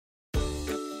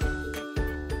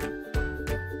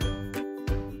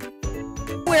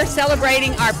we're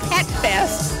celebrating our Pet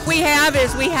Fest. We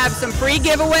have some free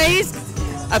giveaways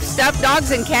of stuffed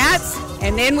dogs and cats,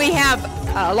 and then we have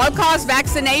low-cost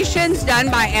vaccinations done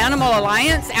by Animal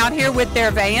Alliance out here with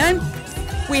their van.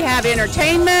 We have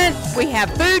entertainment, we have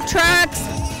food trucks,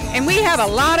 and we have a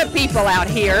lot of people out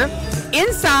here.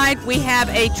 Inside, we have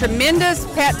a tremendous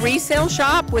pet resale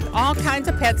shop with all kinds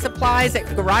of pet supplies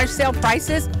at garage sale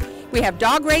prices. We have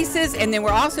dog races, and then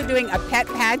we're also doing a pet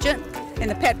pageant. And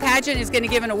the pet pageant is going to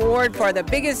give an award for the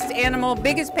biggest animal,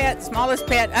 biggest pet, smallest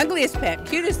pet, ugliest pet,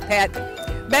 cutest pet,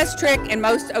 best trick, and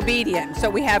most obedient. So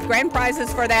we have grand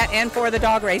prizes for that and for the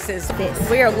dog races.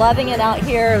 We are loving it out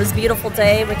here. It was a beautiful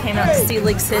day. We came out to see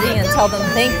League City and tell them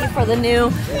thank you for the new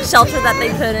shelter that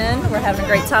they put in. We're having a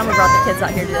great time. We brought the kids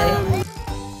out here today.